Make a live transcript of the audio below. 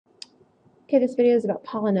Okay, this video is about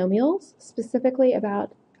polynomials, specifically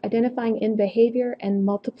about identifying in behavior and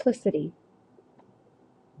multiplicity.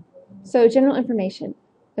 So, general information.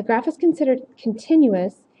 The graph is considered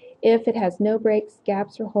continuous if it has no breaks,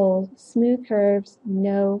 gaps, or holes, smooth curves,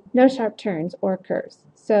 no sharp turns or curves.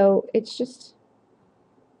 So, it's just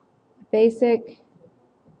a basic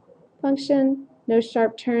function. No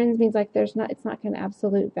sharp turns means like it's not going to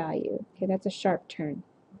absolute value. Okay, that's a sharp turn.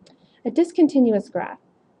 A discontinuous graph.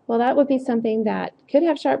 Well, that would be something that could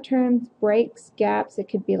have sharp turns, breaks, gaps. It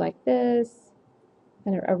could be like this,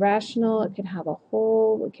 and irrational. It could have a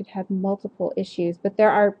hole. It could have multiple issues, but there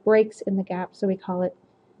are breaks in the gap, so we call it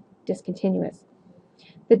discontinuous.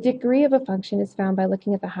 The degree of a function is found by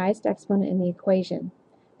looking at the highest exponent in the equation.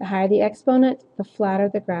 The higher the exponent, the flatter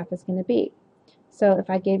the graph is going to be. So if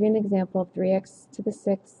I gave you an example of 3x to the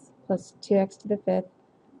 6th plus 2x to the 5th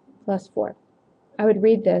plus 4, I would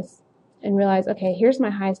read this and realize, okay, here's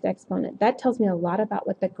my highest exponent. That tells me a lot about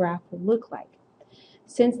what the graph will look like.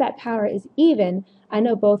 Since that power is even, I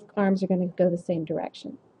know both arms are going to go the same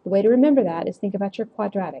direction. The way to remember that is think about your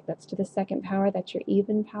quadratic. That's to the second power. That's your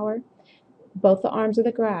even power. Both the arms of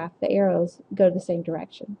the graph, the arrows, go the same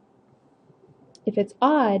direction. If it's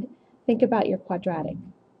odd, think about your quadratic.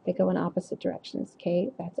 They go in opposite directions,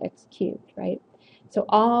 okay? That's x cubed, right? So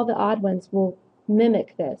all the odd ones will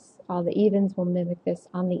mimic this. All the evens will mimic this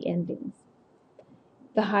on the endings.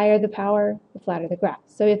 The higher the power, the flatter the graph.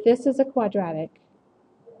 So if this is a quadratic,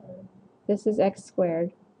 this is x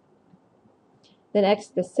squared, then x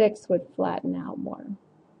to the 6th would flatten out more.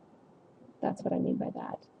 That's what I mean by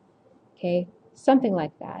that. Okay, something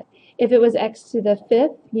like that. If it was x to the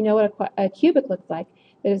 5th, you know what a cubic looks like.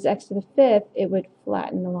 If it was x to the 5th, it would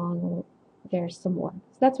flatten along there some more.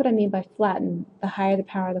 So that's what I mean by flatten. The higher the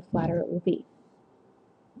power, the flatter it will be.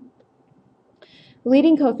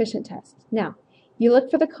 Leading coefficient test. Now, you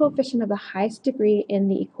look for the coefficient of the highest degree in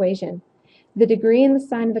the equation. The degree and the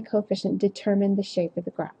sign of the coefficient determine the shape of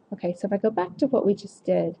the graph. Okay, so if I go back to what we just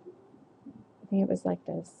did, I think it was like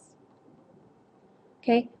this.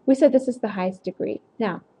 Okay, we said this is the highest degree.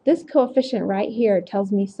 Now, this coefficient right here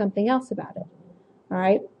tells me something else about it. All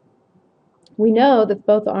right, we know that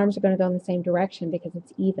both the arms are going to go in the same direction because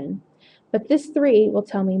it's even, but this 3 will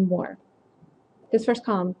tell me more. This first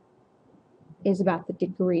column is about the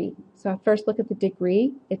degree. So I first look at the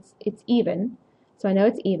degree. It's even, so I know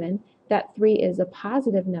it's even. That 3 is a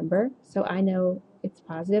positive number, so I know it's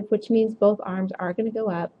positive, which means both arms are going to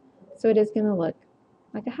go up, so it is going to look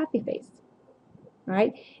like a happy face. All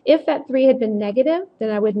right. If that 3 had been negative,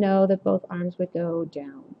 then I would know that both arms would go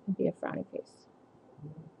down and be a frowny face.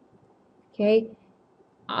 Okay.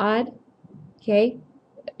 Odd. Okay.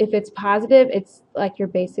 If it's positive, it's like your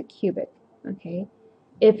basic cubic. Okay.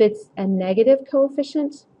 If it's a negative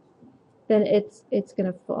coefficient, then it's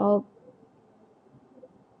going to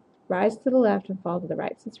rise to the left and fall to the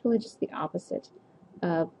right. So it's really just the opposite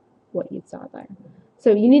of what you saw there.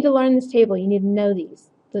 So you need to learn this table. You need to know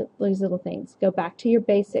these little things. Go back to your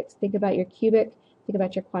basics. Think about your cubic, think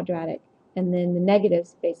about your quadratic, and then the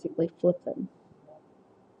negatives, basically flip them.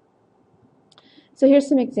 So here's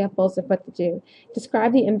some examples of what to do.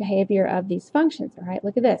 Describe the in behavior of these functions. All right,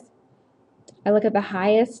 look at this. I look at the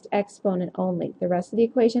highest exponent only. The rest of the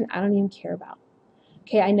equation I don't even care about.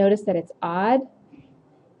 Okay, I notice that it's odd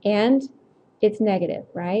and it's negative,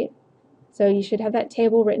 right? So you should have that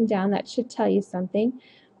table written down. That should tell you something.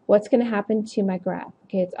 What's going to happen to my graph?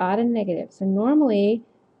 Okay, it's odd and negative. So normally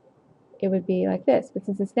it would be like this, but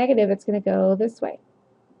since it's negative, it's going to go this way.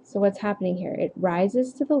 So what's happening here? It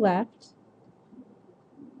rises to the left,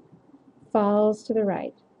 falls to the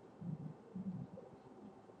right.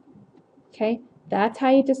 Okay, that's how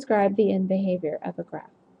you describe the in behavior of a graph.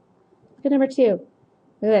 Look at number 2.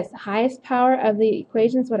 Look at this. Highest power of the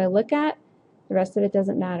equation is what I look at. The rest of it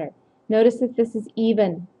doesn't matter. Notice that this is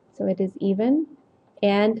even. So it is even.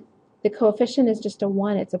 And the coefficient is just a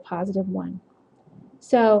 1. It's a positive 1.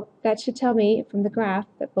 So that should tell me from the graph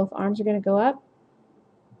that both arms are going to go up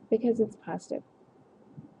because it's positive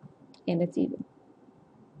and it's even.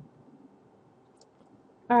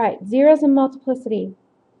 All right, zeros and multiplicity.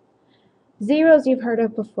 Zeros you've heard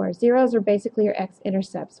of before. Zeros are basically your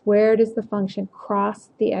x-intercepts. Where does the function cross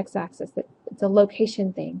the x-axis? It's a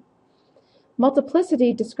location thing.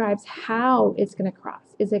 Multiplicity describes how it's going to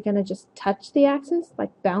cross. Is it going to just touch the axis, like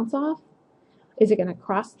bounce off? Is it going to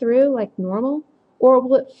cross through like normal? Or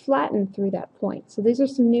will it flatten through that point? So these are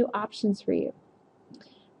some new options for you.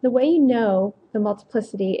 The way you know the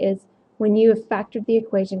multiplicity is when you have factored the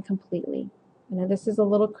equation completely. I know this is a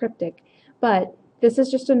little cryptic, but this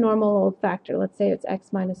is just a normal old factor. Let's say it's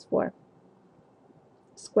x minus 4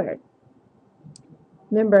 squared.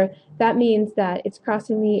 Remember, that means that it's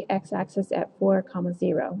crossing the x-axis at 4,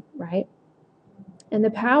 0, right? And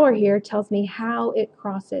the power here tells me how it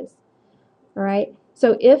crosses, all right?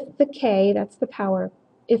 So if the k, that's the power,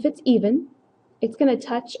 if it's even, it's going to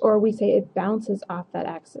touch, or we say it bounces off that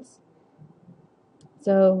axis.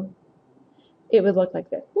 So it would look like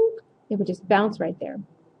this. It would just bounce right there.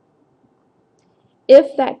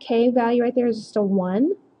 If that k value right there is just a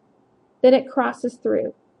 1, then it crosses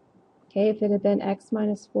through. Okay, if it had been x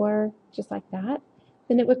minus 4, just like that,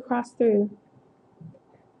 then it would cross through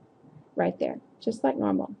right there, just like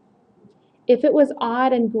normal. If it was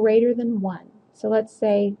odd and greater than 1, so let's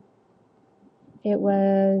say it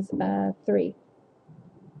was 3,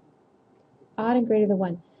 odd and greater than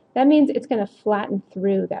 1, that means it's going to flatten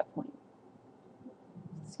through that point.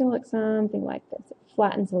 It's going to look something like this. It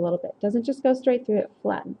flattens a little bit. It doesn't just go straight through, it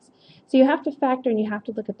flattens. So you have to factor, and you have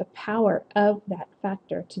to look at the power of that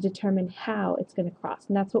factor to determine how it's going to cross.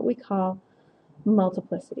 And that's what we call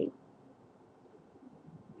multiplicity.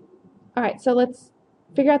 All right, so let's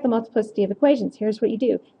figure out the multiplicity of equations. Here's what you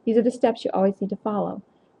do. These are the steps you always need to follow.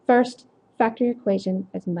 First, factor your equation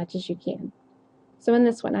as much as you can. So in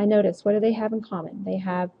this one, I notice, what do they have in common? They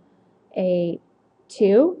have a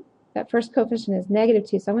 2. That first coefficient is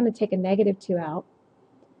 -2, so I'm going to take a -2 out.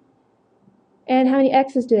 And how many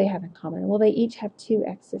x's do they have in common? Well, they each have 2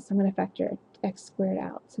 x's, so I'm going to factor x squared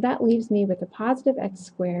out. So that leaves me with a positive x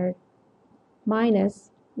squared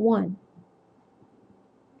minus 1.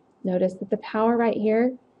 Notice that the power right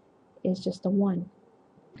here is just a 1.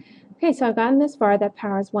 Okay, so I've gotten this far, that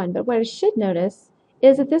power is 1. But what I should notice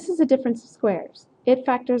is that this is a difference of squares. It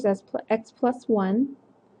factors as x plus 1,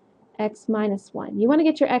 x minus 1. You want to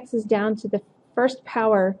get your x's down to the first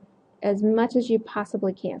power as much as you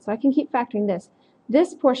possibly can. So I can keep factoring this.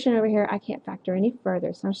 This portion over here I can't factor any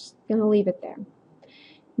further, so I'm just going to leave it there.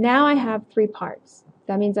 Now I have 3 parts.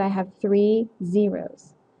 That means I have 3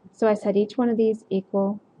 zeros. So I set each one of these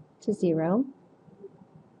equal to 0.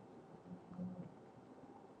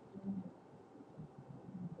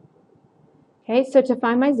 Okay, so to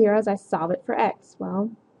find my zeros, I solve it for x.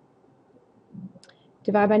 Well,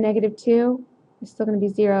 divide by -2, it's still going to be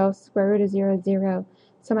 0. Square root of 0 is 0.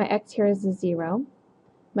 So my x here is a 0.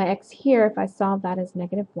 My x here, if I solve that, is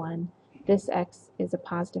 -1. This x is a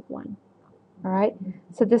positive 1. All right,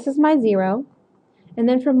 so this is my 0. And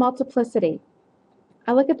then for multiplicity,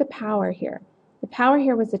 I look at the power here. The power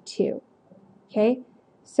here was a 2. Okay,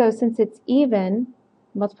 so since it's even,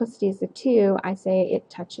 multiplicity is a 2, I say it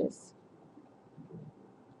touches.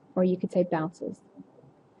 Or you could say bounces.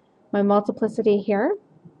 My multiplicity here,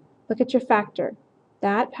 look at your factor.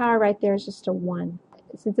 That power right there is just a 1.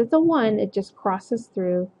 Since it's a 1, it just crosses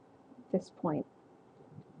through this point.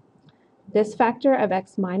 This factor of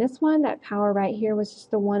x minus 1, that power right here was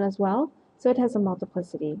just a 1 as well, so it has a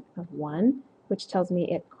multiplicity of 1, which tells me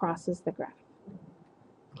it crosses the graph.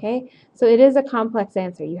 Okay, so it is a complex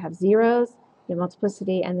answer. You have zeros, your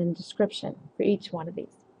multiplicity, and then description for each one of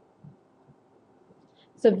these.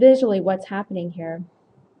 So visually, what's happening here,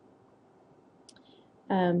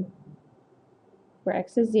 where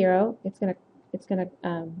x is 0, it's gonna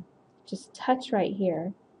just touch right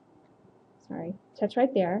here. Sorry, touch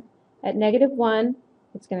right there. At -1,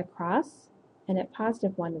 it's going to cross, and at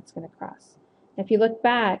 +1, it's going to cross. Now, if you look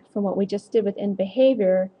back from what we just did with end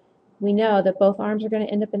behavior, we know that both arms are going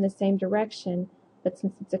to end up in the same direction, but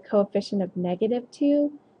since it's a coefficient of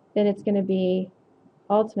 -2, then it's going to be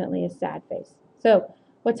ultimately a sad face. So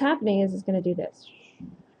what's happening is it's going to do this.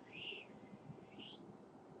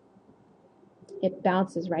 It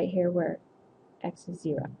bounces right here where x is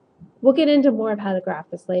 0. We'll get into more of how to graph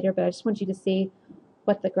this later, but I just want you to see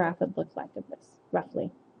what the graph would look like of this, roughly.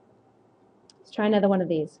 Let's try another one of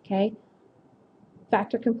these, okay?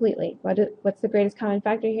 Factor completely. What's the greatest common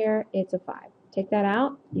factor here? It's a 5. Take that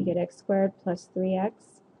out, you get x squared plus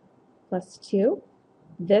 3x plus 2.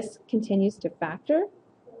 This continues to factor.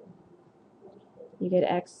 You get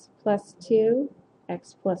x plus 2,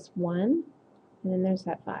 x plus 1, and then there's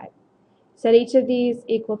that 5. Set each of these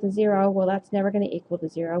equal to 0. Well, that's never going to equal to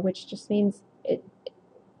 0, which just means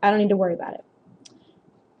I don't need to worry about it.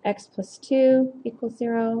 X plus 2 equals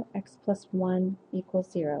 0. X plus 1 equals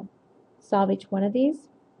 0. Solve each one of these.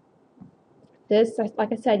 This,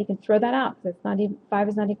 like I said, you can throw that out because it's not even, 5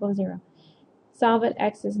 is not equal to 0. Solve it.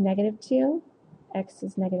 X is -2. X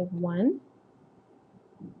is -1.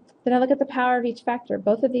 Then I look at the power of each factor.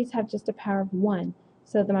 Both of these have just a power of 1.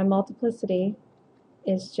 So that my multiplicity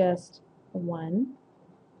is just 1.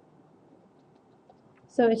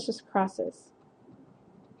 So it just crosses.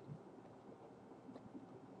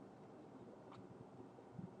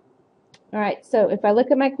 All right, so if I look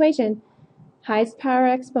at my equation, highest power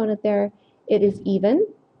exponent there, it is even,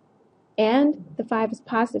 and the 5 is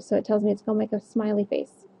positive, so it tells me it's going to make a smiley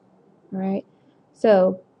face. All right,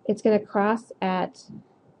 so it's going to cross at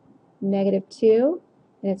 -2,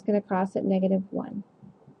 and it's going to cross at -1.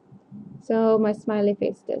 So my smiley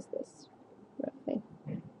face does this, roughly.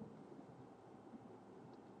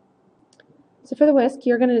 So for the whisk,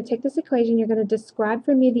 you're going to take this equation, you're going to describe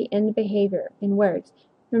for me the end behavior in words.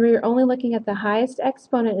 Remember, you're only looking at the highest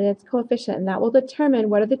exponent and its coefficient, and that will determine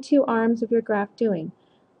what are the two arms of your graph doing.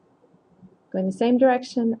 Going the same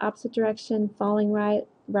direction, opposite direction, falling right,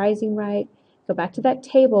 rising right. Go back to that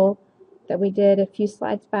table that we did a few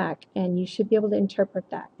slides back, and you should be able to interpret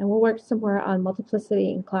that. And we'll work some more on multiplicity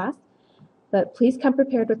in class, but please come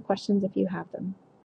prepared with questions if you have them.